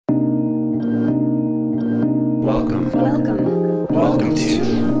Welcome to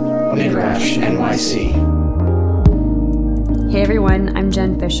Midrash NYC. Hey everyone, I'm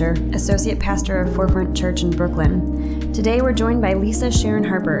Jen Fisher, Associate Pastor of Forefront Church in Brooklyn. Today we're joined by Lisa Sharon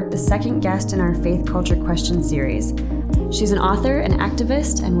Harper, the second guest in our Faith Culture Question series. She's an author and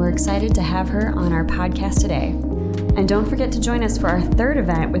activist, and we're excited to have her on our podcast today. And don't forget to join us for our third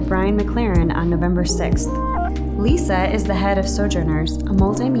event with Brian McLaren on November 6th. Lisa is the head of Sojourners, a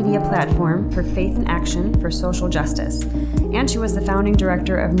multimedia platform for faith and action for social justice, and she was the founding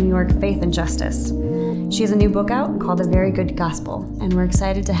director of New York Faith and Justice. She has a new book out called The Very Good Gospel, and we're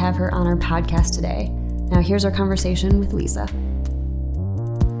excited to have her on our podcast today. Now here's our conversation with Lisa.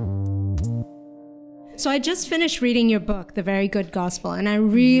 So I just finished reading your book, The Very Good Gospel, and I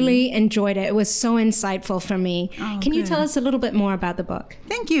really enjoyed it. It was so insightful for me. Can you tell us a little bit more about the book?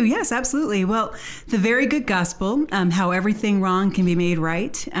 Thank you. Yes, absolutely. Well, The Very Good Gospel, How Everything Wrong Can Be Made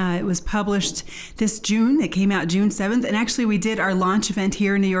Right. It was published this June. It came out June 7th. And actually, we did our launch event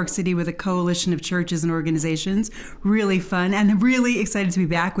here in New York City with a coalition of churches and organizations. Really fun. And I'm really excited to be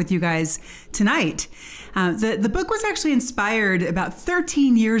back with you guys tonight. The book was actually inspired about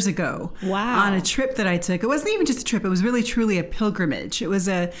 13 years ago on a trip that I took. It wasn't even just a trip. It was really, truly a pilgrimage. It was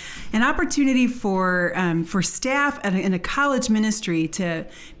an opportunity for staff in a college ministry to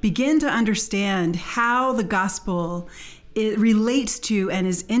begin to understand how the gospel it relates to and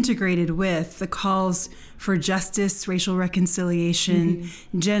is integrated with the calls for justice, racial reconciliation,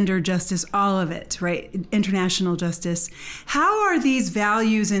 gender justice, all of it, right? International justice. How are these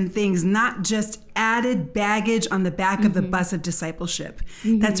values and things not just added baggage on the back of the bus of discipleship?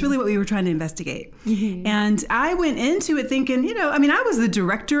 That's really what we were trying to investigate. And I went into it thinking, I was the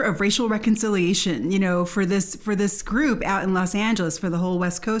director of racial reconciliation, for this group out in Los Angeles for the whole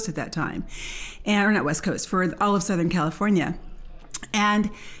West Coast at that time. Or not West Coast, for all of Southern California.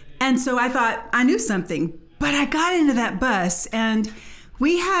 And so I thought I knew something, but I got into that bus and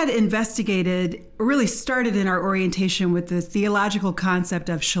we had investigated, really started in our orientation with the theological concept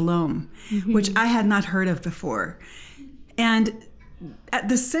of shalom, which I had not heard of before. And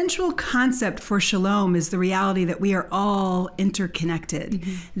the central concept for shalom is the reality that we are all interconnected,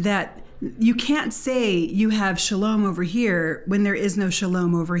 that you can't say you have shalom over here when there is no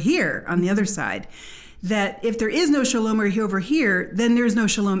shalom over here on the other side. That if there is no shalom over here, then there's no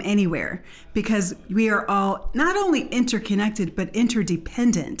shalom anywhere, because we are all not only interconnected, but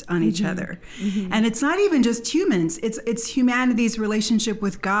interdependent on each other. And it's not even just humans, it's humanity's relationship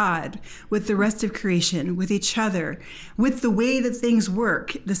with God, with the rest of creation, with each other, with the way that things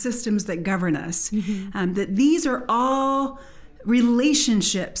work, the systems that govern us. That these are all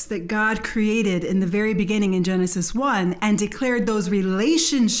relationships that God created in the very beginning in Genesis 1 and declared those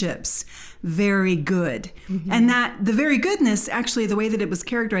relationships very good. And that the very goodness, actually the way that it was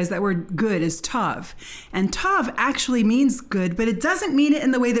characterized, that word good is tov. And tov actually means good, but it doesn't mean it in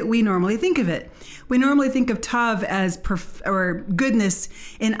the way that we normally think of it. We normally think of tov as or goodness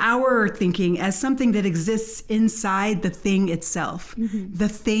in our thinking as something that exists inside the thing itself. The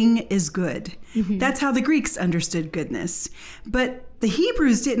thing is good. That's how the Greeks understood goodness. But the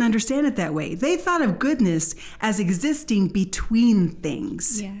Hebrews didn't understand it that way. They thought of goodness as existing between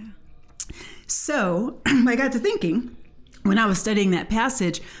things. So I got to thinking, when I was studying that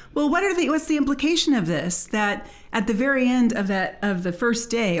passage, well, what's the implication of this? That at the very end of the first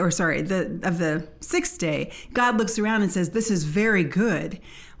day, of the sixth day, God looks around and says, "This is very good."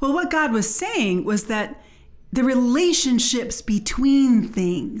 Well, what God was saying was that the relationships between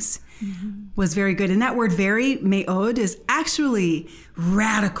things was very good. And that word very, me'od, is actually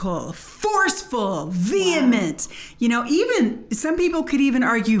radical, forceful, vehement. Even some people could even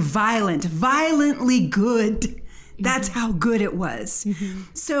argue violently good. That's how good it was.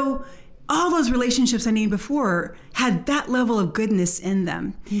 So all those relationships I named before had that level of goodness in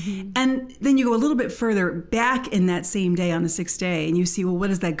them. And then you go a little bit further back in that same day on the sixth day, and you see, well,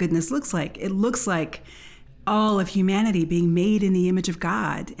 what does that goodness look like? It looks like all of humanity being made in the image of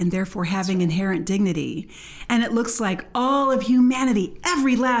God and therefore having inherent dignity. And it looks like all of humanity,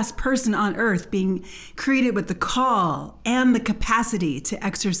 every last person on earth, being created with the call and the capacity to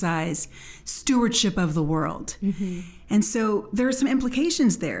exercise stewardship of the world. And so there are some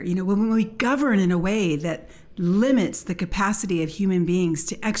implications there. When we govern in a way that limits the capacity of human beings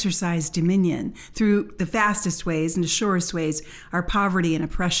to exercise dominion through the fastest ways and the surest ways are poverty and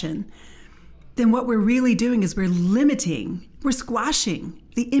oppression, then what we're really doing is we're squashing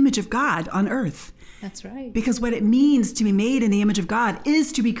the image of God on earth. That's right. Because what it means to be made in the image of God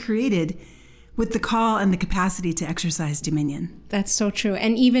is to be created with the call and the capacity to exercise dominion. That's so true.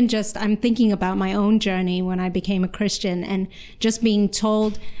 And even just, I'm thinking about my own journey when I became a Christian, and just being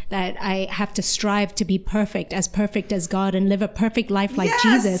told that I have to strive to be perfect as God and live a perfect life like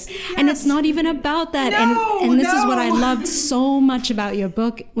Jesus. Yes. And it's not even about that. And this is what I loved so much about your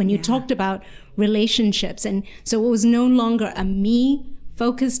book when you talked about relationships. And so it was no longer a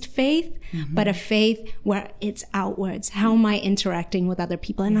me-focused faith, but a faith where it's outwards. How am I interacting with other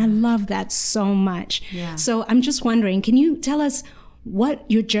people? And I love that so much. Yeah. So I'm just wondering, can you tell us what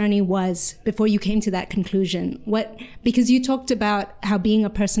your journey was before you came to that conclusion? Because you talked about how being a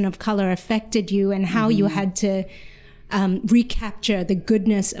person of color affected you and how you had to recapture the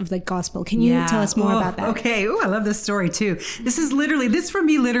goodness of the gospel. Can you tell us more about that? Okay. I love this story too. This for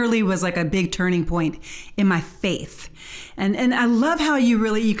me literally was like a big turning point in my faith. And I love how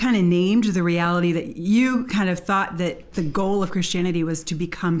you kind of named the reality that you kind of thought that the goal of Christianity was to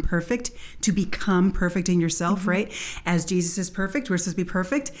become perfect in yourself, right? As Jesus is perfect, we're supposed to be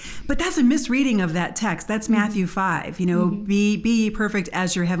perfect. But that's a misreading of that text. That's Matthew 5, be ye perfect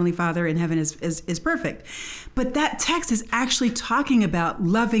as your heavenly Father in heaven is perfect. But that text is actually talking about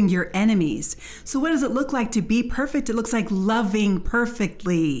loving your enemies. So what does it look like to be perfect? It looks like loving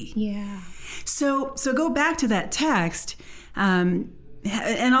perfectly. Yeah. So go back to that text, and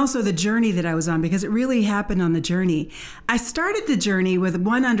also the journey that I was on, because it really happened on the journey. I started the journey with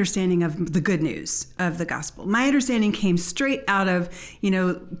one understanding of the good news of the gospel. My understanding came straight out of,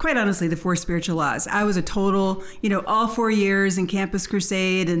 quite honestly, the 4 spiritual laws. I was a total, all 4 years in Campus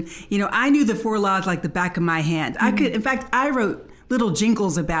Crusade, and, I knew the 4 laws like the back of my hand. I wrote little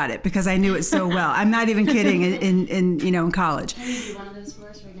jingles about it because I knew it so well. I'm not even kidding. In college. Can you do one of those for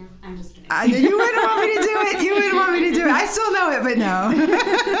us right now? I'm just kidding. You wouldn't want me to do it. You wouldn't want me to do it. I still know it, but no.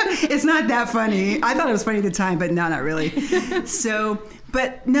 It's not that funny. I thought it was funny at the time, but no, not really. So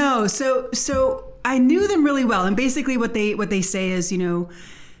I knew them really well. And basically what they say is,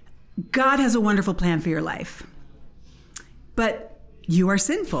 God has a wonderful plan for your life, but you are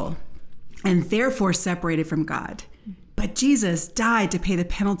sinful and therefore separated from God. But Jesus died to pay the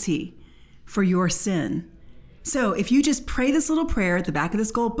penalty for your sin. So if you just pray this little prayer at the back of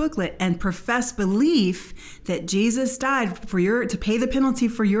this gold booklet and profess belief that Jesus died to pay the penalty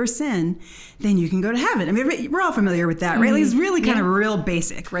for your sin, then you can go to heaven. I mean, we're all familiar with that, right? It's really kind of real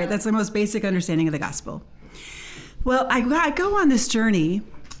basic, right? That's the most basic understanding of the gospel. Well, I go on this journey,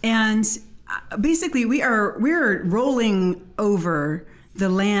 and basically we're rolling over the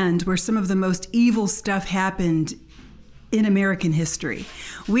land where some of the most evil stuff happened in American history.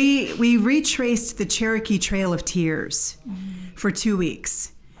 We retraced the Cherokee Trail of Tears for 2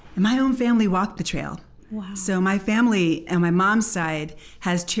 weeks. And my own family walked the trail. Wow. So my family on my mom's side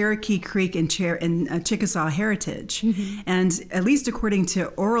has Cherokee Creek and Chickasaw heritage. And at least according to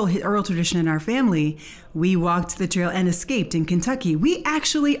oral tradition in our family, we walked the trail and escaped in Kentucky. We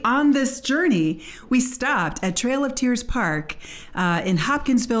actually, on this journey, we stopped at Trail of Tears Park in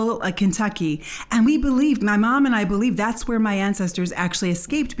Hopkinsville, Kentucky. And my mom and I believe that's where my ancestors actually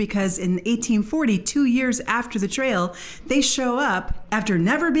escaped, because in 1840, 2 years after the trail, they show up, after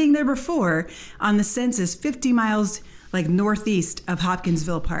never being there before, on the census 50 miles northeast of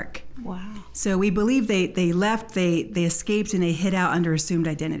Hopkinsville Park. Wow. So we believe they left, they escaped, and they hid out under assumed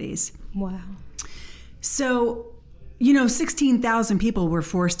identities. Wow. So, 16,000 people were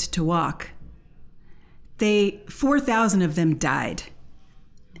forced to walk. 4,000 of them died.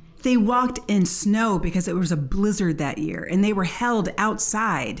 They walked in snow because it was a blizzard that year, and they were held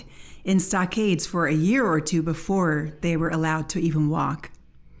outside in stockades for a year or two before they were allowed to even walk.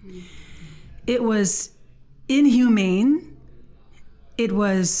 It was inhumane. It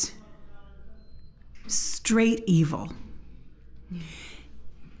was straight evil.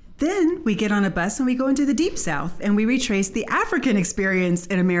 Then we get on a bus and we go into the Deep South, and we retrace the African experience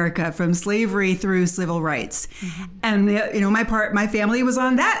in America from slavery through civil rights. And my family was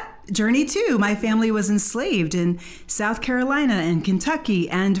on that journey too. My family was enslaved in South Carolina and Kentucky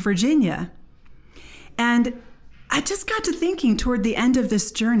and Virginia. And I just got to thinking toward the end of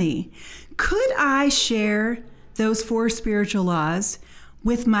this journey, could I share those 4 spiritual laws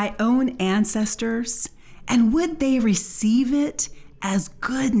with my own ancestors? And would they receive it as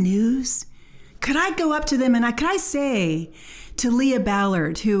good news? Could I go up to them and could I say to Leah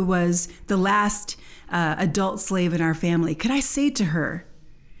Ballard, who was the last adult slave in our family, could I say to her,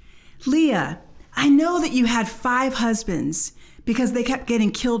 Leah, I know that you had 5 husbands because they kept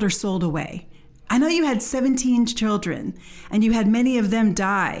getting killed or sold away. I know you had 17 children, and you had many of them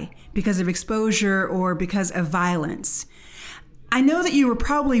die because of exposure or because of violence. I know that you were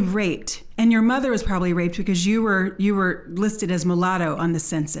probably raped, and your mother was probably raped because you were listed as mulatto on the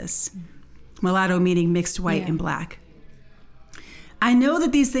census. Mulatto meaning mixed white and black. I know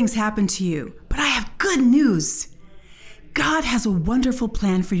that these things happen to you, but I have good news. God has a wonderful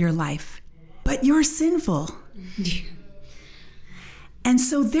plan for your life, but you're sinful. And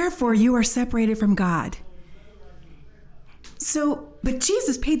so therefore you are separated from God. But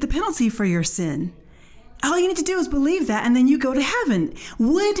Jesus paid the penalty for your sin. All you need to do is believe that, and then you go to heaven.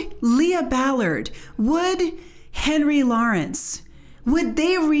 Would Leah Ballard, would Henry Lawrence, would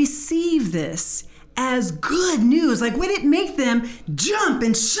they receive this as good news? Like, would it make them jump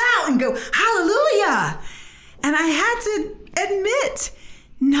and shout and go, hallelujah? And I had to admit,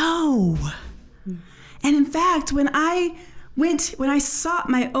 no. And in fact, when I sought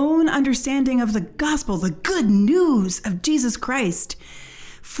my own understanding of the gospel, the good news of Jesus Christ,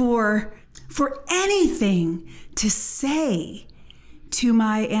 for anything to say to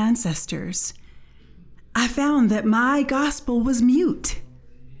my ancestors, I found that my gospel was mute.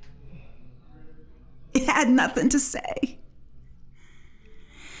 It had nothing to say.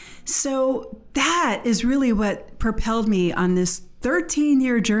 So that is really what propelled me on this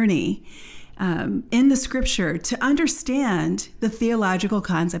 13-year journey in the scripture to understand the theological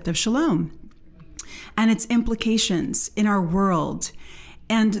concept of shalom and its implications in our world,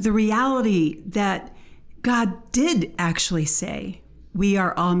 and the reality that God did actually say, we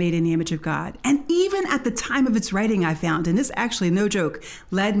are all made in the image of God. And even at the time of its writing, I found, and this actually, no joke,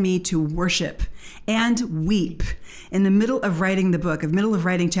 led me to worship and weep in the middle of writing the book, middle of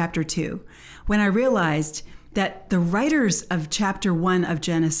writing chapter 2, when I realized that the writers of chapter 1 of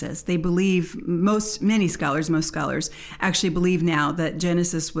Genesis, they believe, most scholars actually believe now that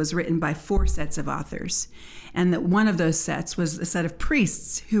Genesis was written by 4 sets of authors. And that one of those sets was a set of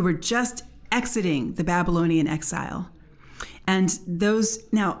priests who were just exiting the Babylonian exile. And those,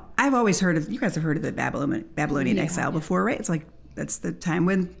 now I've always heard of, you guys have heard of the Babylonian exile before, right? It's like, that's the time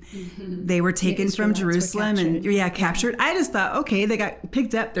when they were taken from Jerusalem and captured. I just thought, okay, they got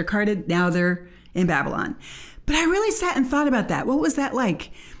picked up, they're carted, now they're in Babylon. But I really sat and thought about that. What was that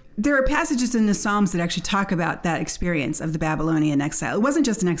like? There are passages in the Psalms that actually talk about that experience of the Babylonian exile. It wasn't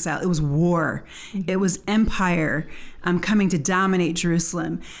just an exile, it was war. It was empire coming to dominate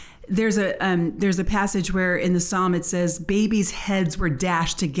Jerusalem. There's a passage where in the Psalm it says, babies' heads were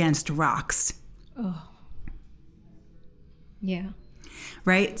dashed against rocks. Oh. Yeah.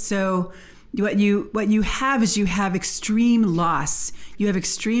 Right? So what you have is you have extreme loss. You have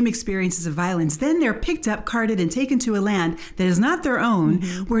extreme experiences of violence. Then they're picked up, carted, and taken to a land that is not their own,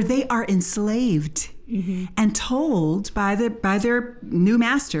 where they are enslaved and told by their new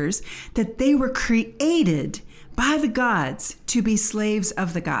masters that they were created by the gods to be slaves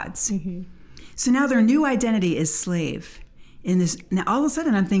of the gods. So now their new identity is slave. In this, now all of a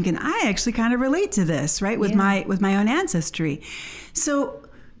sudden I'm thinking, I actually kind of relate to this, right? With my own ancestry. So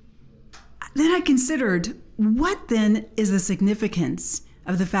then I considered, what then is the significance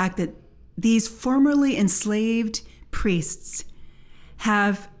of the fact that these formerly enslaved priests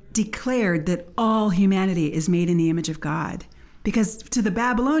have declared that all humanity is made in the image of God? Because to the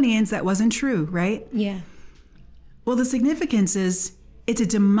Babylonians, that wasn't true, right? Yeah. Well, the significance is it's a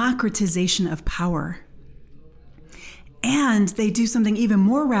democratization of power. And they do something even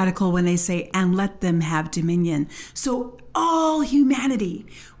more radical when they say, and let them have dominion. So all humanity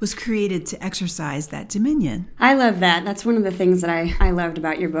was created to exercise that dominion. I love that. That's one of the things that I loved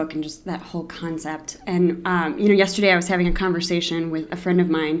about your book and just that whole concept. And, yesterday I was having a conversation with a friend of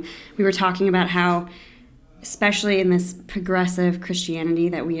mine. We were talking about how, especially in this progressive Christianity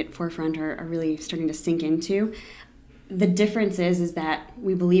that we at Forefront are really starting to sink into, the difference is that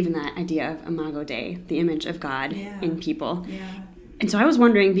we believe in that idea of Imago Dei, the image of God in people. Yeah. And so I was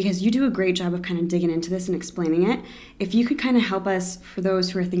wondering, because you do a great job of kind of digging into this and explaining it, if you could kind of help us, for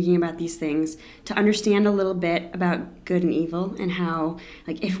those who are thinking about these things, to understand a little bit about good and evil and how,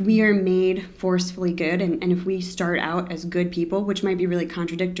 like, if we are made forcefully good and if we start out as good people, which might be really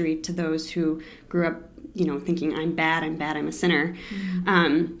contradictory to those who grew up, thinking I'm bad, I'm a sinner,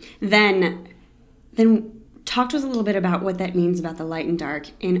 then talk to us a little bit about what that means about the light and dark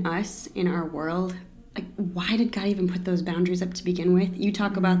in us, in our world. Like, why did God even put those boundaries up to begin with? You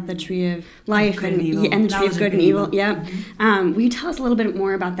talk about the tree of life and the tree of good and evil. Yeah. Will you tell us a little bit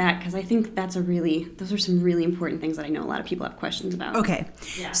more about that? Because I think those are some really important things that I know a lot of people have questions about. Okay.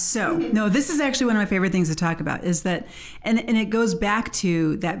 Yeah. So, no, this is actually one of my favorite things to talk about, is that, and it goes back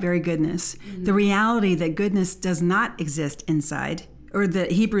to that very goodness, the reality that goodness does not exist inside, or the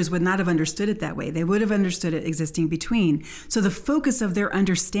Hebrews would not have understood it that way. They would have understood it existing between. So the focus of their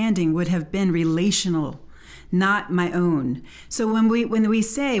understanding would have been relational, not my own. So when we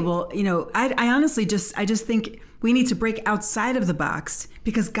say, well, I honestly just think we need to break outside of the box,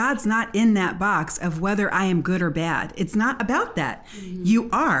 because God's not in that box of whether I am good or bad. It's not about that. Mm-hmm. You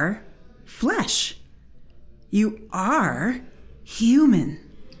are flesh. You are human,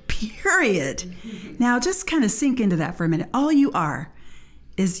 period. Mm-hmm. Now just kind of sink into that for a minute. All you are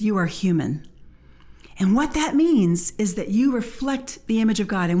is you are human. And what that means is that you reflect the image of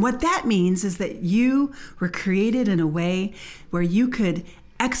God. And what that means is that you were created in a way where you could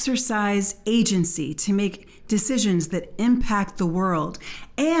exercise agency to make decisions that impact the world.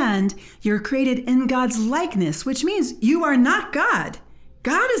 And you're created in God's likeness, which means you are not God.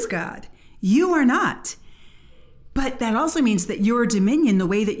 God is God. You are not. But that also means that your dominion, the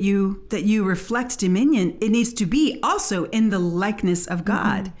way that you reflect dominion, it needs to be also in the likeness of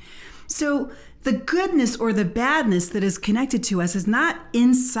God. Mm-hmm. So the goodness or the badness that is connected to us is not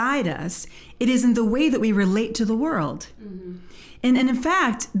inside us. It is in the way that we relate to the world. Mm-hmm. And in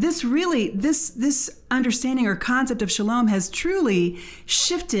fact, this understanding or concept of shalom has truly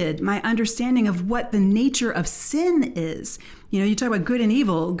shifted my understanding of what the nature of sin is. You talk about good and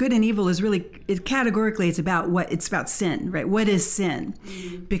evil. Good and evil is really, categorically, it's about sin, right? What is sin?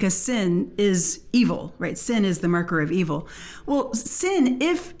 Mm-hmm. Because sin is evil, right? Sin is the marker of evil. Well, sin,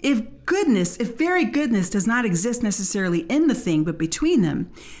 if very goodness does not exist necessarily in the thing, but between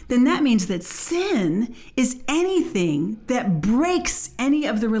them, then that means that sin is anything that breaks any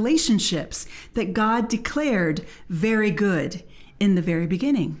of the relationships that God declared very good in the very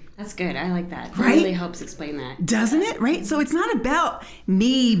beginning. That's good. I like that. Right? It really helps explain that. Doesn't it? Right? So it's not about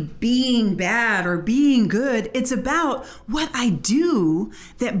me being bad or being good. It's about what I do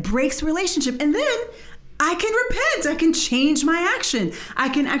that breaks relationship. And then I can repent. I can change my action. I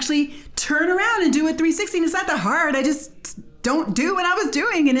can actually turn around and do a 360. And it's not that hard. I just don't do what I was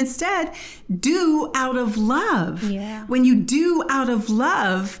doing and instead do out of love. Yeah. When you do out of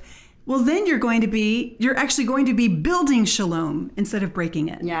love, well, then you're actually going to be building shalom instead of breaking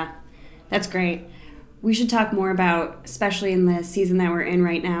it. Yeah, that's great. We should talk more about, especially in the season that we're in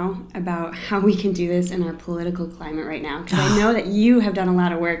right now, about how we can do this in our political climate right now. Because I know that you have done a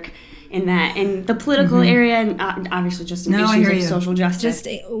lot of work in the political area, and obviously just in issues of social justice.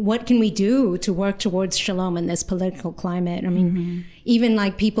 Just what can we do to work towards shalom in this political climate? I mean, even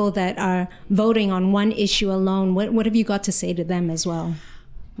like people that are voting on one issue alone, what have you got to say to them as well?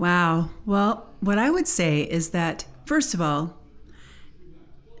 Wow. Well, what I would say is that, first of all,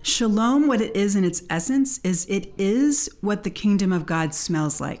 shalom, what it is in its essence, is it is what the kingdom of God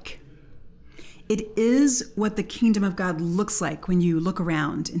smells like. It is what the kingdom of God looks like when you look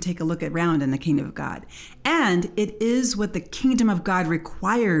around and take a look around in the kingdom of God. And it is what the kingdom of God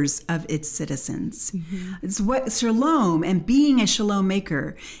requires of its citizens. Mm-hmm. It's what shalom and being a shalom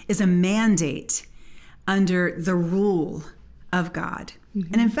maker is a mandate under the rule of God.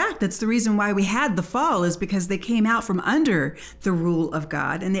 Mm-hmm. And in fact, that's the reason why we had the fall, is because they came out from under the rule of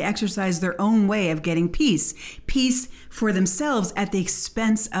God and they exercised their own way of getting peace for themselves at the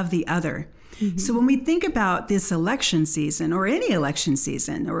expense of the other. Mm-hmm. So when we think about this election season or any election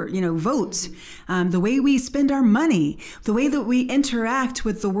season or, votes, the way we spend our money, the way that we interact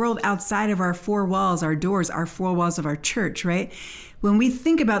with the world outside of our four walls, our doors, our four walls of our church, right? When we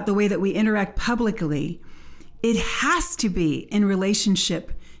think about the way that we interact publicly, it has to be in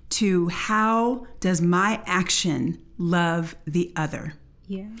relationship to how does my action love the other.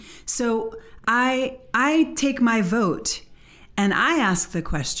 Yeah. So I take my vote and I ask the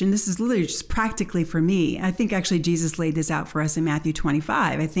question, this is literally just practically for me. I think actually Jesus laid this out for us in Matthew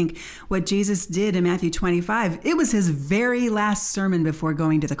 25. I think what Jesus did in Matthew 25, it was his very last sermon before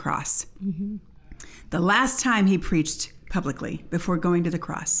going to the cross. Mm-hmm. The last time he preached publicly before going to the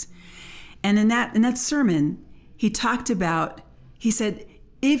cross. And in that sermon, he said,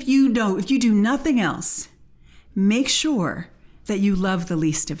 if you do nothing else, make sure that you love the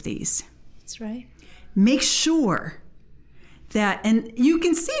least of these. That's right. Make sure that, and you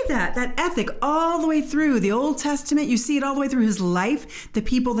can see that ethic all the way through the Old Testament. You see it all the way through his life, the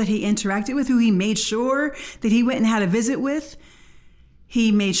people that he interacted with, who he made sure that he went and had a visit with.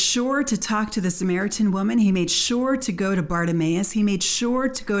 He made sure to talk to the Samaritan woman. He made sure to go to Bartimaeus. He made sure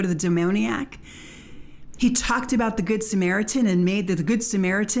to go to the demoniac. He talked about the Good Samaritan and made the Good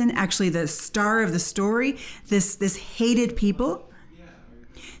Samaritan actually the star of the story, this hated people.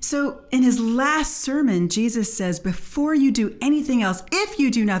 So in his last sermon, Jesus says, before you do anything else, if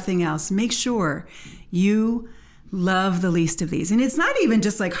you do nothing else, make sure you love the least of these. And it's not even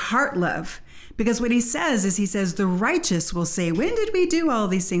just like heart love, because what he says is, he says, the righteous will say, when did we do all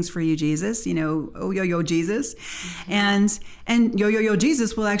these things for you, Jesus? You know, oh, yo, yo, Jesus. And yo, yo, yo,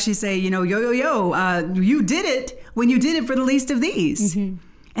 Jesus will actually say, you know, yo, yo, yo, you did it when you did it for the least of these.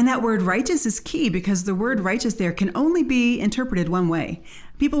 And that word righteous is key, because the word righteous there can only be interpreted one way.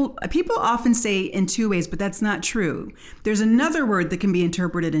 People often say in two ways, but that's not true. There's another word that can be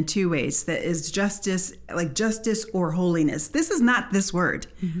interpreted in two ways, that is justice, like justice or holiness. This is not this word.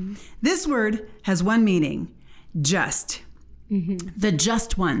 This word has one meaning, just. The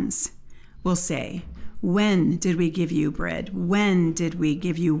just ones will say, when did we give you bread? When did we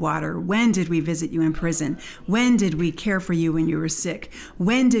give you water? When did we visit you in prison? When did we care for you when you were sick?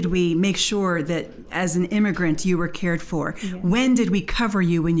 When did we make sure that as an immigrant you were cared for? When did we cover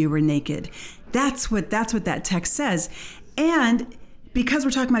you when you were naked? That's what that text says. And because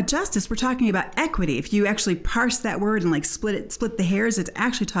we're talking about justice, we're talking about equity. If you actually parse that word and like split the hairs, it's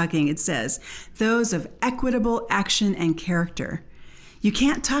actually talking, it says, those of equitable action and character. You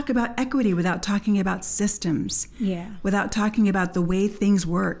can't talk about equity without talking about systems, without talking about the way things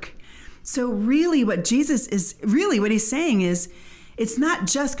work. So really what he's saying is, it's not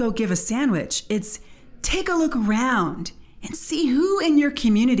just go give a sandwich. It's take a look around and see who in your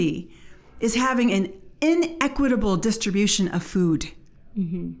community is having an inequitable distribution of food.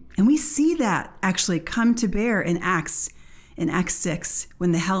 And we see that actually come to bear in Acts 6,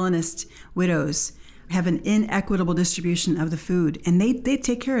 when the Hellenist widows have an inequitable distribution of the food. And they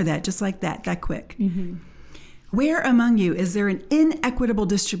take care of that just like that quick. Where among you is there an inequitable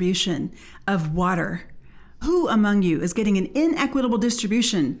distribution of water? Who among you is getting an inequitable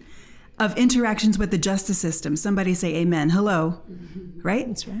distribution of interactions with the justice system? Somebody say amen. Hello. Right?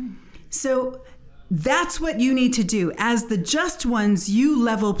 That's right. So that's what you need to do. As the just ones, you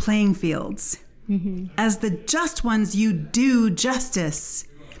level playing fields. As the just ones, you do justice.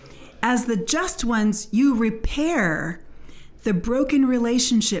 As the just ones, you repair the broken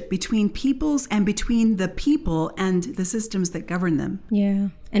relationship between peoples and between the people and the systems that govern them. Yeah.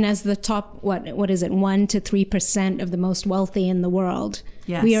 And as the top, what is it, 1 to 3% of the most wealthy in the world,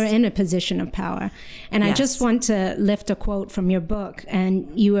 we are in a position of power. And I just want to lift a quote from your book.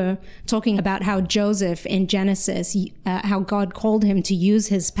 And you were talking about how Joseph in Genesis, how God called him to use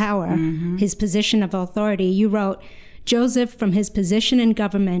his power, his position of authority. You wrote, Joseph, from his position in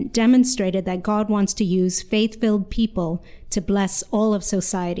government, demonstrated that God wants to use faith-filled people to bless all of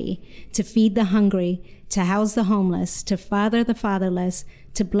society, to feed the hungry, to house the homeless, to father the fatherless,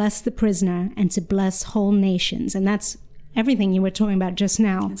 to bless the prisoner, and to bless whole nations. And that's everything you were talking about just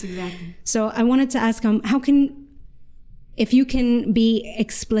now. That's exactly. So I wanted to ask if you can be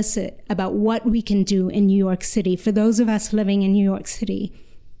explicit about what we can do in New York City, for those of us living in New York City,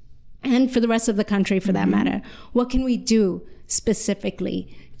 and for the rest of the country, for that matter, what can we do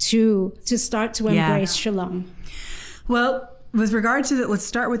specifically to start to embrace shalom? Well, with regard to let's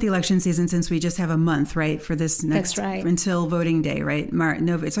start with the election season, since we just have a month, right, for this next, until voting day, right?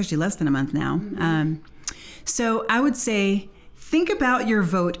 No, it's actually less than a month now. So I would say, think about your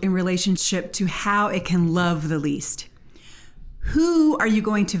vote in relationship to how it can love the least. Who are you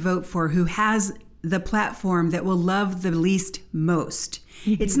going to vote for who has the platform that will love the least most?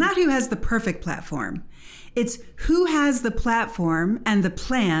 It's not who has the perfect platform. It's who has the platform and the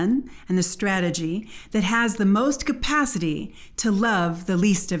plan and the strategy that has the most capacity to love the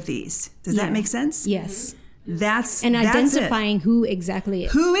least of these. Does that make sense? Yes. That's identifying it. Who exactly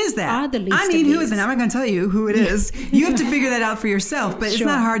who is that? Are the least I mean, of who is it? I'm not going to tell you who it is. You have to figure that out for yourself, but it's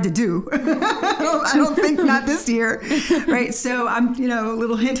not hard to do. I don't think not this year, right? So I'm, a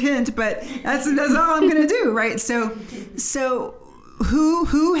little hint, but that's all I'm going to do, right? So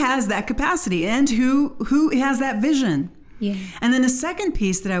who has that capacity and who has that vision? Yeah. And then the second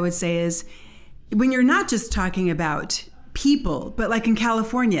piece that I would say is, when you're not just talking about people, but like in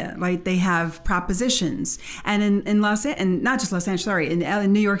California, right? They have propositions, and in not just Los Angeles, sorry,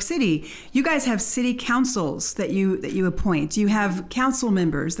 in New York City, you guys have city councils that you appoint. You have council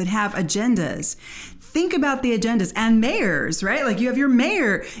members that have agendas. Think about the agendas, and mayors, right? Like you have your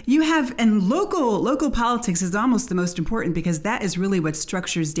mayor, and local politics is almost the most important, because that is really what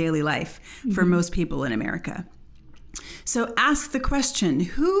structures daily life for most people in America. So ask the question,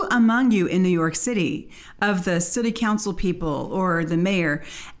 who among you in New York City, of the city council people or the mayor,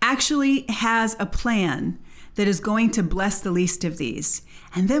 actually has a plan that is going to bless the least of these?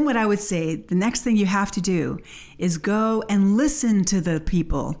 And then what I would say, the next thing you have to do is go and listen to the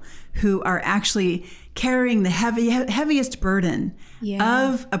people who are actually carrying the heaviest burden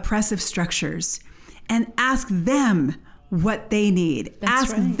of oppressive structures, and ask them what they need. That's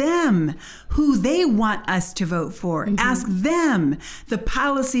Ask right. them who they want us to vote for. Ask them the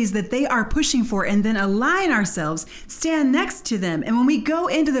policies that they are pushing for, and then align ourselves, stand next to them. And when we go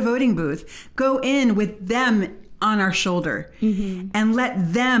into the voting booth, go in with them on our shoulder and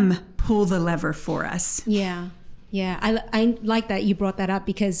let them pull the lever for us. Yeah. Yeah, I like that you brought that up,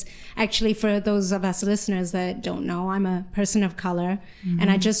 because actually for those of us listeners that don't know, I'm a person of color, and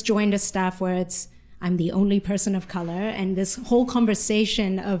I just joined a staff where I'm the only person of color, and this whole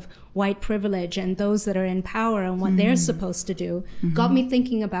conversation of white privilege and those that are in power and what they're supposed to do got me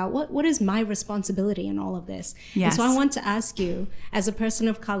thinking about what is my responsibility in all of this. Yes. And so I want to ask you, as a person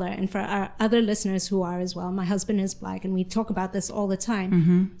of color, and for our other listeners who are as well, my husband is Black, and we talk about this all the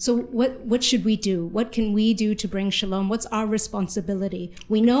time. So what should we do? What can we do to bring shalom? What's our responsibility?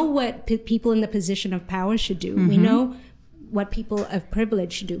 We know what people in the position of power should do. We know what people of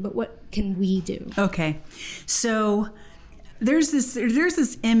privilege should do, but what can we do? Okay, so there's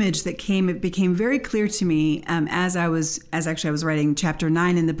this image that became very clear to me as I was writing chapter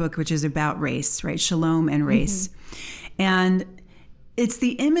 9 in the book, which is about race, right? Shalom and race, and it's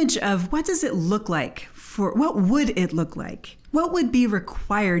the image of what does it look like what would it look like? What would be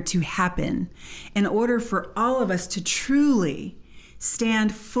required to happen in order for all of us to truly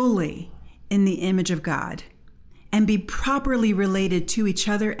stand fully in the image of God and be properly related to each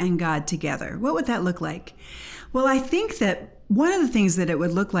other and God together? What would that look like? Well, I think that one of the things that it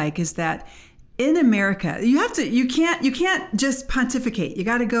would look like is that in America, you can't just pontificate. You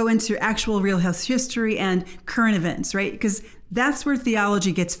got to go into actual real history and current events, right? Because that's where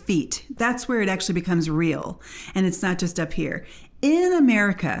theology gets feet. That's where it actually becomes real. And it's not just up here. In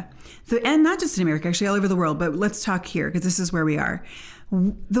America, and not just in America, actually all over the world, but let's talk here because this is where we are.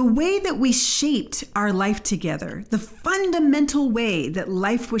 The way that we shaped our life together, the fundamental way that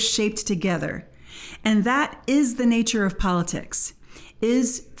life was shaped together, and that is the nature of politics,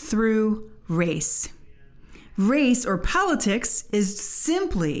 is through race. Race or politics is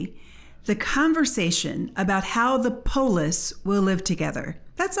simply the conversation about how the polis will live together.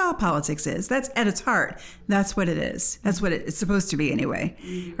 That's all politics is. That's at its heart. That's what it is. That's what it's supposed to be anyway,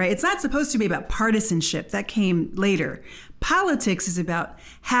 right? It's not supposed to be about partisanship. That came later. Politics is about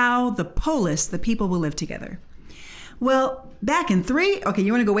how the polis, the people, will live together. Well, back in you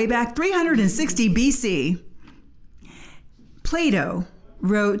want to go way back? 360 BC, Plato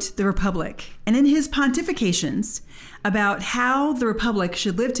wrote The Republic. And in his pontifications about how the Republic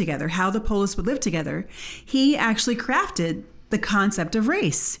should live together, how the polis would live together, he actually crafted the concept of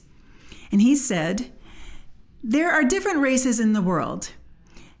race. And he said, there are different races in the world.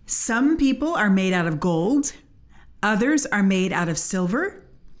 Some people are made out of gold, others are made out of silver,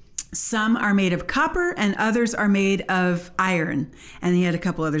 some are made of copper, and others are made of iron. And he had a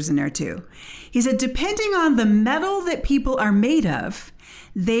couple others in there too. He said, depending on the metal that people are made of,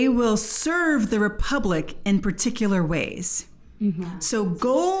 they will serve the Republic in particular ways. So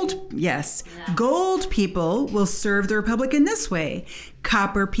gold people will serve the Republic in this way.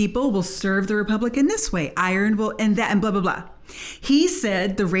 Copper people will serve the Republic in this way. Iron will, and that, and blah, blah, blah. He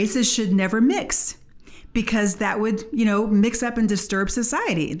said the races should never mix because that would, mix up and disturb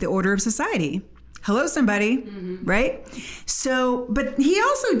society, the order of society. Hello, somebody, right? So, but he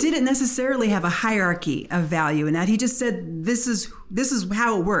also didn't necessarily have a hierarchy of value in that. He just said, this is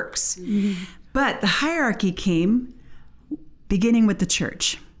how it works. But the hierarchy came beginning with the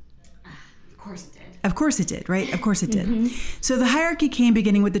church. Of course it did. Of course it did, right? Of course it did. So the hierarchy came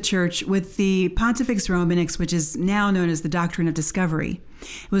beginning with the church, with the Pontifex Romanix, which is now known as the Doctrine of Discovery.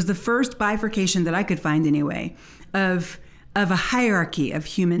 It was the first bifurcation that I could find anyway of a hierarchy of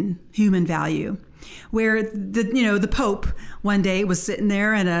human value, where the Pope one day was sitting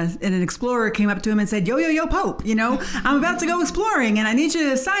there and an explorer came up to him and said, yo, Pope, I'm about to go exploring and I need you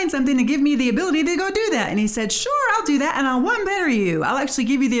to sign something to give me the ability to go do that. And he said, sure, I'll do that. And I'll one better you. I'll actually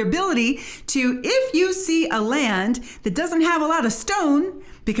give you the ability to, if you see a land that doesn't have a lot of stone,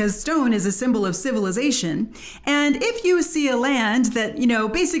 because stone is a symbol of civilization. And if you see a land that,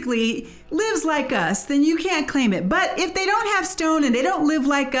 basically lives like us, then you can't claim it. But if they don't have stone and they don't live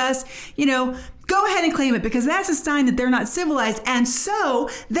like us, go ahead and claim it, because that's a sign that they're not civilized. And so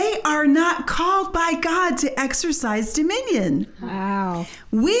they are not called by God to exercise dominion. Wow.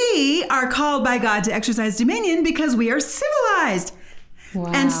 We are called by God to exercise dominion because we are civilized.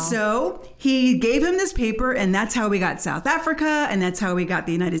 Wow. And so he gave him this paper, and that's how we got South Africa, and that's how we got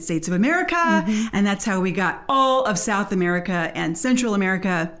the United States of America, and that's how we got all of South America and Central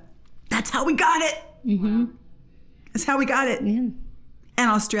America. That's how we got it. That's how we got it. Yeah.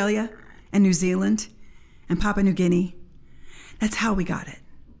 And Australia and New Zealand and Papua New Guinea. That's how we got it.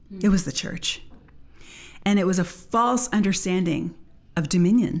 It was the church. And it was a false understanding of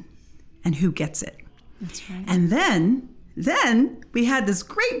dominion and who gets it. That's right. And then we had this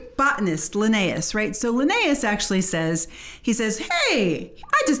great botanist, Linnaeus, right? So Linnaeus actually says, hey,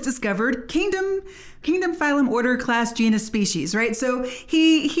 I just discovered kingdom, phylum, order, class, genus, species, right? So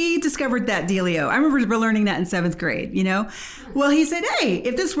he discovered that dealio. I remember learning that in 7th grade, you know? Well, he said, hey,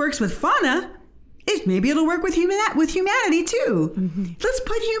 if this works with fauna, maybe it'll work with humanity too. Mm-hmm. Let's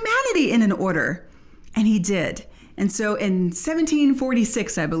put humanity in an order. And he did. And so in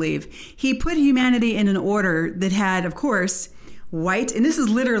 1746, I believe, he put humanity in an order that had, of course, white, and this is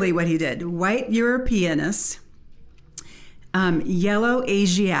literally what he did, white Europeanus, yellow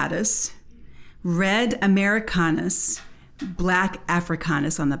Asiatus, red Americanus, black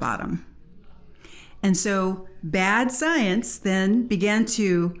Africanus on the bottom. And so bad science then began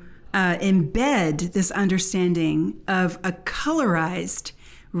to embed this understanding of a colorized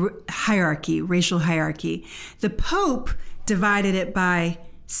hierarchy, racial hierarchy. The Pope divided it by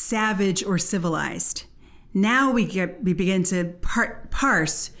savage or civilized. Now we begin to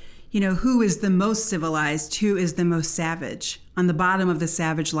parse, who is the most civilized, who is the most savage. On the bottom of the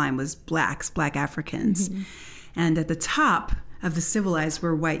savage line was black Africans. Mm-hmm. And at the top of the civilized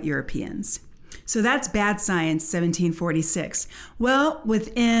were white Europeans. So that's bad science, 1746. Well,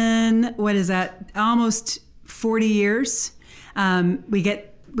 within, almost 40 years, we get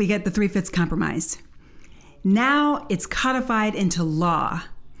the 3/5 compromise. Now it's codified into law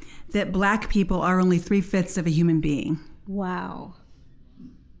that black people are only 3/5 of a human being. Wow.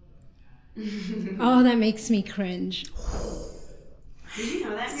 Oh, that makes me cringe. Did you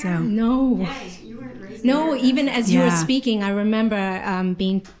know that, Mary? So No. Yeah, you weren't raised No, there. even as you were speaking, I remember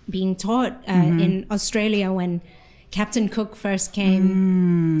being taught in Australia when Captain Cook first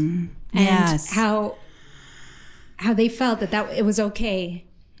came, and how they felt that it was okay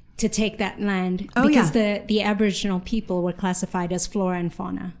to take that land because the Aboriginal people were classified as flora and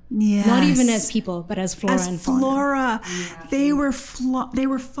fauna. Yes. Not even as people, but as flora and fauna. Flora. Yeah. They were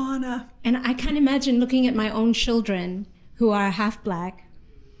fauna. And I can't imagine looking at my own children who are half black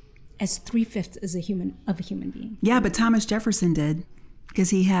as 3/5 of a human being. Yeah, but Thomas Jefferson did,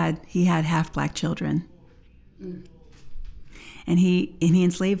 because he had half black children. And he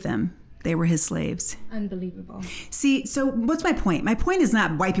enslaved them. They were his slaves. Unbelievable. See, so what's my point? My point is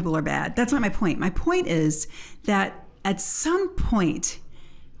not white people are bad. That's not my point. My point is that at some point,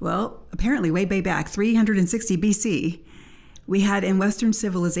 well, apparently way back, 360 BC, we had in Western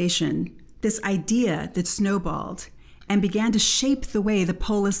civilization this idea that snowballed and began to shape the way the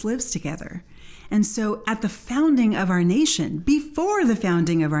polis lives together. And so at the founding of our nation, before the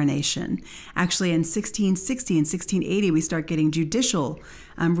founding of our nation, actually in 1660 and 1680, we start getting judicial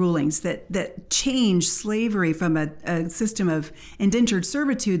rulings that change slavery from a system of indentured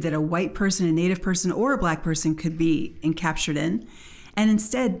servitude that a white person, a native person, or a black person could be captured in, and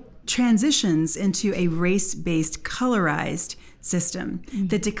instead transitions into a race-based colorized system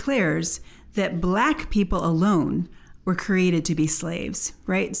that declares that black people alone were created to be slaves,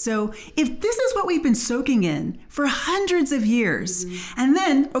 right? So if this is what we've been soaking in for hundreds of years, and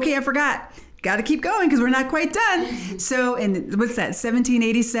then, okay, I forgot, got to keep going because we're not quite done. So in, what's that,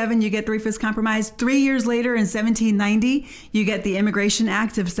 1787, you get 3/5 compromise. 3 years later in 1790, you get the Immigration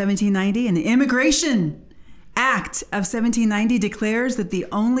Act of 1790, and the Immigration Act of 1790 declares that the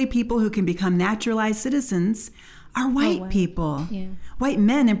only people who can become naturalized citizens are white people, white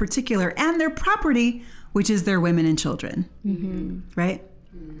men in particular, and their property, which is their women and children, right?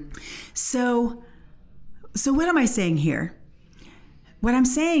 So what am I saying here? What I'm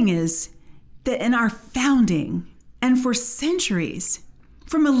saying is that in our founding and for centuries,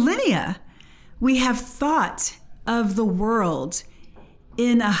 for millennia, we have thought of the world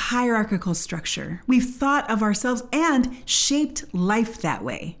in a hierarchical structure. We've thought of ourselves and shaped life that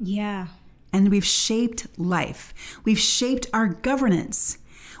way. Yeah. And we've shaped life. We've shaped our governance.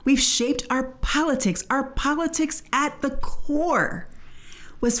 We've shaped our politics. Our politics at the core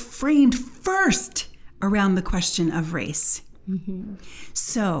was framed first around the question of race.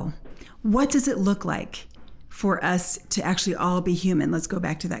 So what does it look like for us to actually all be human? Let's go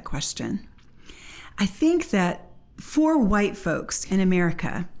back to that question. I think that for white folks in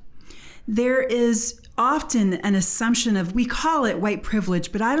America, there is often an assumption of, we call it white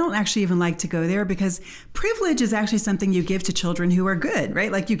privilege, but I don't actually even like to go there, because privilege is actually something you give to children who are good,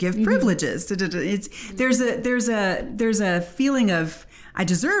 right? Like you give privileges. There's a feeling of I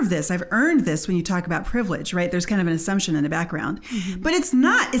deserve this. I've earned this when you talk about privilege, right? There's kind of an assumption in the background. But it's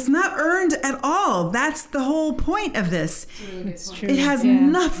not earned at all. That's the whole point of this. It's true. It has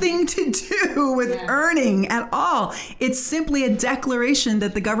nothing to do with earning at all. It's simply a declaration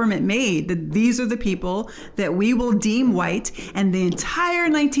that the government made that these are the people that we will deem white. And the entire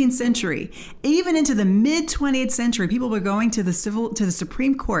 19th century, even into the mid 20th century, people were going to the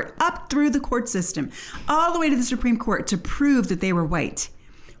Supreme Court, up through the court system, all the way to the Supreme Court to prove that they were white.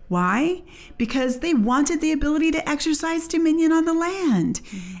 Why? Because they wanted the ability to exercise dominion on the land.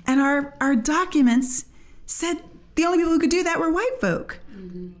 And our documents said the only people who could do that were white folk.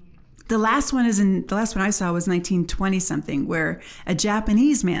 The last one I saw was 1920 something, where a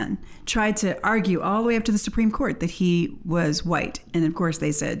Japanese man tried to argue all the way up to the Supreme Court that he was white. And of course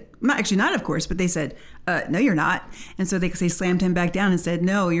they said, not of course, but they said, no, you're not. And so they slammed him back down and said,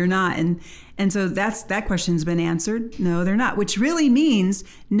 no, you're not. And so that question's been answered. No, they're not, which really means,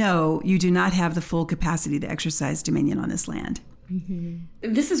 no, you do not have the full capacity to exercise dominion on this land.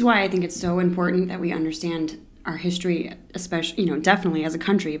 This is why I think it's so important that we understand our history, especially, definitely as a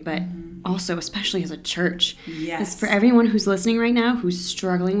country, but also especially as a church. Yes. For everyone who's listening right now, who's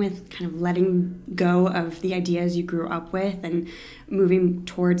struggling with kind of letting go of the ideas you grew up with and moving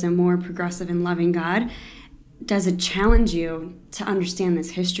towards a more progressive and loving God, does it challenge you to understand this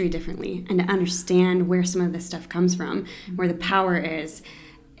history differently and to understand where some of this stuff comes from, where the power is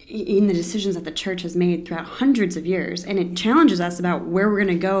in the decisions that the church has made throughout hundreds of years, and it challenges us about where we're going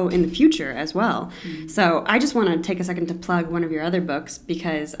to go in the future as well. So I just want to take a second to plug one of your other books,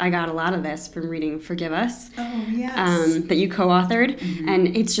 because I got a lot of this from reading Forgive Us, that you co-authored,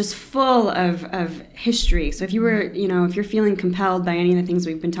 and it's just full of history. So if you were, if you're feeling compelled by any of the things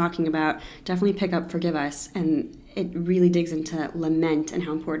we've been talking about, definitely pick up Forgive Us, and it really digs into lament and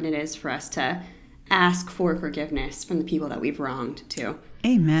how important it is for us to ask for forgiveness from the people that we've wronged too.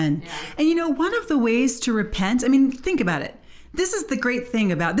 Amen. Yeah. And one of the ways to repent, think about it. This is the great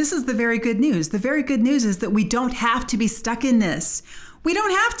thing this is the very good news. The very good news is that we don't have to be stuck in this. We don't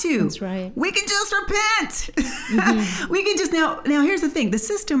have to. That's right. We can just repent. We can just, now here's the thing. The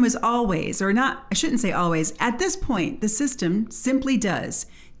system was always, or not, I shouldn't say always, at this point, the system simply does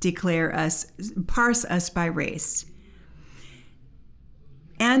parse us by race.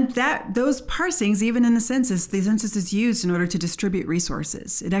 And those parsings, even in the census is used in order to distribute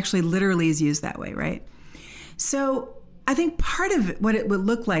resources. It actually literally is used that way, right? So I think part of what it would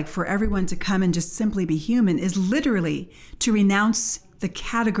look like for everyone to come and just simply be human is literally to renounce the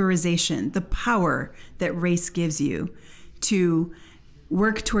categorization, the power that race gives you to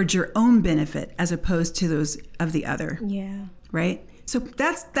work towards your own benefit as opposed to those of the other. Yeah. Right? So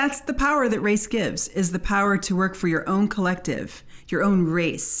that's the power that race gives, is the power to work for your own collective, your own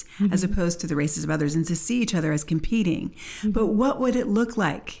race, as opposed to the races of others, and to see each other as competing. But what would it look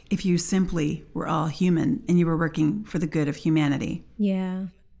like if you simply were all human and you were working for the good of humanity? Yeah,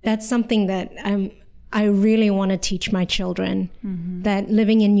 that's something that I really want to teach my children, that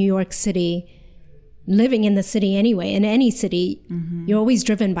living in New York City, living in the city anyway, in any city, you're always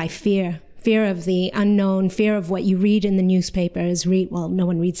driven by fear of the unknown, fear of what you read in the newspapers. Well, no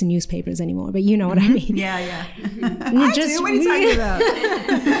one reads the newspapers anymore, but you know what I mean. Yeah. I do. What are you talking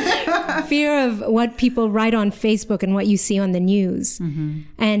about? Fear of what people write on Facebook and what you see on the news.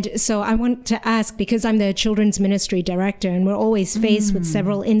 And so I want to ask, because I'm the children's ministry director, and we're always faced with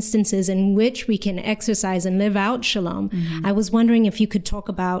several instances in which we can exercise and live out shalom. I was wondering if you could talk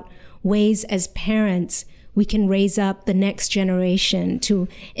about ways as parents we can raise up the next generation to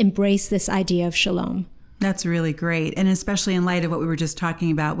embrace this idea of shalom. That's really great. And especially in light of what we were just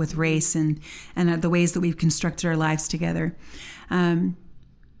talking about with race and the ways that we've constructed our lives together.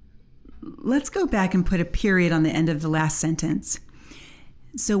 Let's go back and put a period on the end of the last sentence.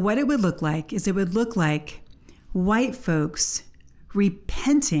 So what it would look like is white folks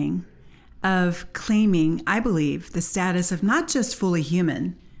repenting of claiming, I believe, the status of not just fully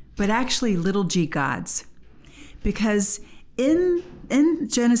human, but actually little g gods. Because in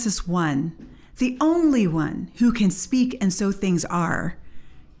Genesis 1, the only one who can speak and so things are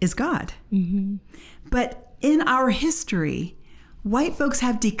is God. But in our history, white folks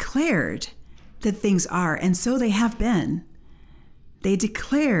have declared that things are, and so they have been. They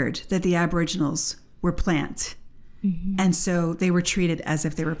declared that the Aboriginals were plants, and so they were treated as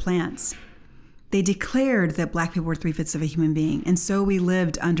if they were plants. They declared that black people were 3/5 of a human being, and so we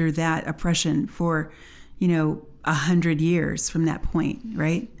lived under that oppression for 100 years from that point,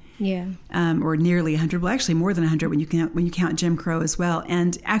 right? Yeah. Or nearly 100. Well, actually more than 100 when you count Jim Crow as well.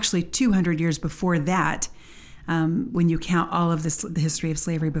 And actually 200 years before that, when you count all of the history of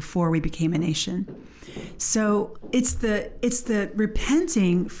slavery before we became a nation. So it's the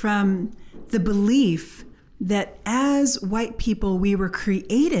repenting from the belief that as white people, we were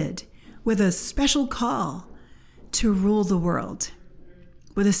created with a special call to rule the world,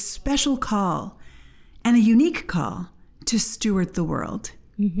 with a special call and a unique call to steward the world.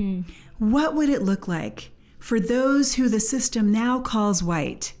 Mm-hmm. What would it look like for those who the system now calls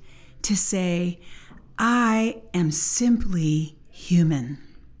white to say, I am simply human?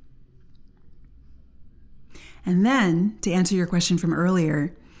 And then, to answer your question from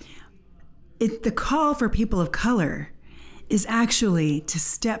earlier, the call for people of color is actually to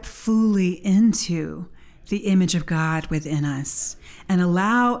step fully into the image of God within us and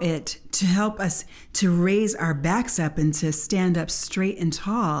allow it to help us to raise our backs up and to stand up straight and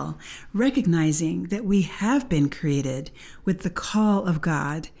tall, recognizing that we have been created with the call of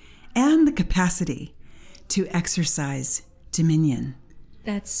God and the capacity to exercise dominion.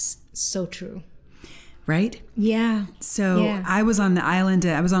 That's so true. Right? Yeah. So yeah. I was on the island.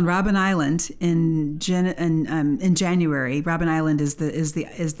 I was on Robben Island in January. Robben Island is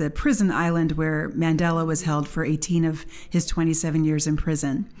the prison island where Mandela was held for 18 of his 27 years in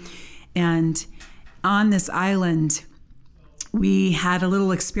prison. And on this island, we had a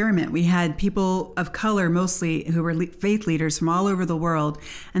little experiment. We had people of color, mostly, who were faith leaders from all over the world.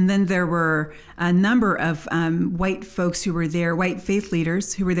 And then there were a number of white folks who were there, white faith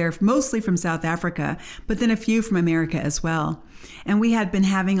leaders who were there mostly from South Africa, but then a few from America as well. And we had been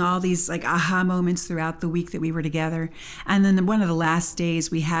having all these like aha moments throughout the week that we were together. And then one of the last days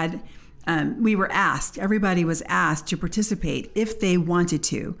everybody was asked to participate if they wanted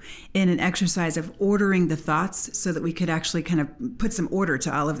to in an exercise of ordering the thoughts so that we could actually kind of put some order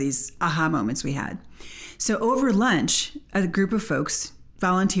to all of these aha moments we had. So over lunch, a group of folks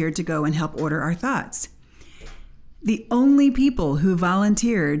volunteered to go and help order our thoughts. The only people who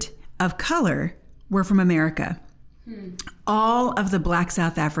volunteered of color were from America. All of the Black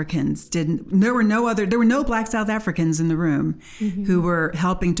South Africans didn't. There were no Black South Africans in the room who were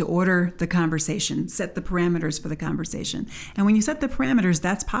helping to order the conversation, set the parameters for the conversation. And when you set the parameters,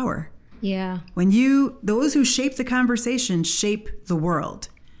 that's power. Yeah. Those who shape the conversation shape the world,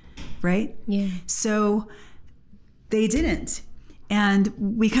 right? Yeah. So they didn't. And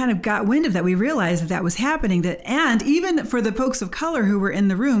we kind of got wind of that. We realized that was happening. And even for the folks of color who were in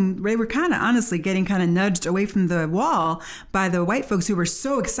the room, they were kind of honestly getting kind of nudged away from the wall by the white folks who were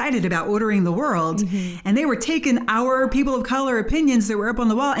so excited about ordering the world. Mm-hmm. And they were taking our people of color opinions that were up on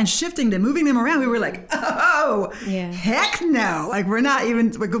the wall and shifting them, moving them around. We were like, heck no. Like, we're not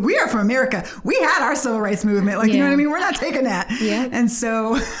even, like, we are from America. We had our civil rights movement. Like, you know what I mean? We're not taking that. Yeah. And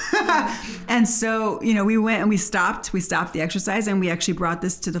so, we went and we stopped the exercise, and we actually brought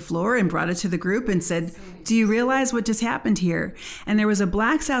this to the floor and brought it to the group and said, do you realize what just happened here? And there was a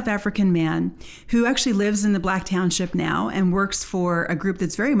Black South African man who actually lives in the Black Township now and works for a group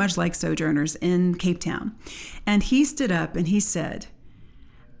that's very much like Sojourners in Cape Town. And he stood up and he said,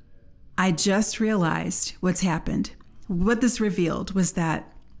 I just realized what's happened. What this revealed was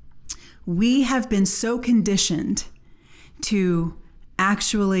that we have been so conditioned to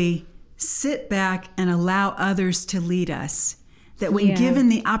actually sit back and allow others to lead us that when given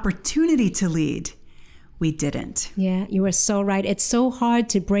the opportunity to lead, we didn't. Yeah, you are so right. It's so hard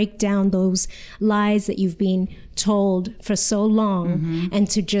to break down those lies that you've been told for so long and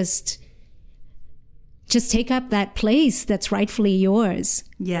to just take up that place that's rightfully yours.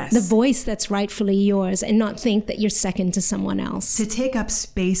 Yes. The voice that's rightfully yours, and not think that you're second to someone else. To take up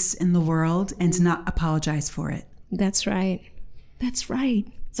space in the world and to not apologize for it. That's right. That's right.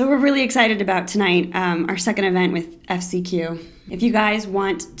 So we're really excited about tonight, our second event with FCQ. If you guys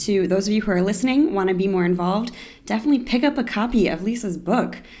want to, those of you who are listening, want to be more involved, definitely pick up a copy of Lisa's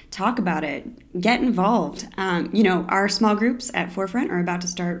book. Talk about it. Get involved. Our small groups at Forefront are about to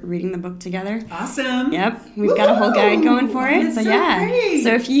start reading the book together. Awesome. Yep. We've got a whole guide going for it. That's so great.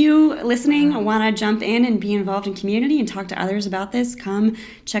 So if you listening want to jump in and be involved in community and talk to others about this, come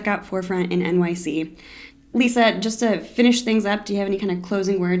check out Forefront in NYC. Lisa, just to finish things up, do you have any kind of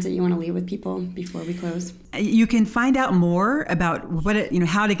closing words that you want to leave with people before we close? You can find out more about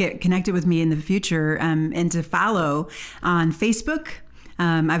how to get connected with me in the future and to follow on Facebook.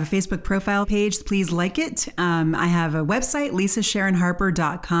 I have a Facebook profile page. Please like it. I have a website,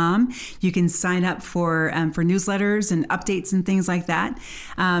 lisasharonharper.com. You can sign up for newsletters and updates and things like that.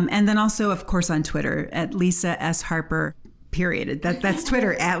 And then also, of course, on Twitter at Lisa S. Harper. period. That's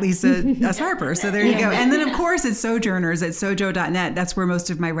Twitter, at Lisa S. Harper. So there you go. And then, of course, it's Sojourners at sojo.net. That's where most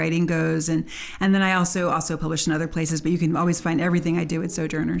of my writing goes. And then I also publish in other places, but you can always find everything I do at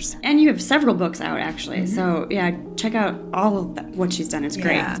Sojourners. And you have several books out, actually. So, yeah, check out all of what she's done. It's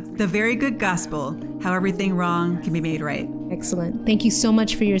great. Yeah. The Very Good Gospel, How Everything Wrong Can Be Made Right. Excellent. Thank you so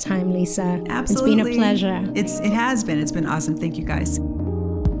much for your time, Lisa. Absolutely. It's been a pleasure. It has been. It's been awesome. Thank you, guys.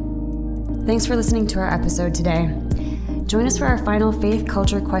 Thanks for listening to our episode today. Join us for our final Faith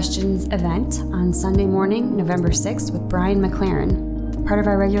Culture Questions event on Sunday morning, November 6th with Brian McLaren, part of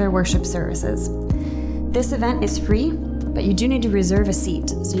our regular worship services. This event is free, but you do need to reserve a seat,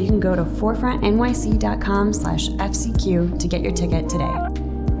 so you can go to forefrontnyc.com/FCQ to get your ticket today.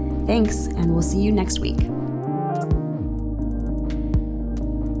 Thanks, and we'll see you next week.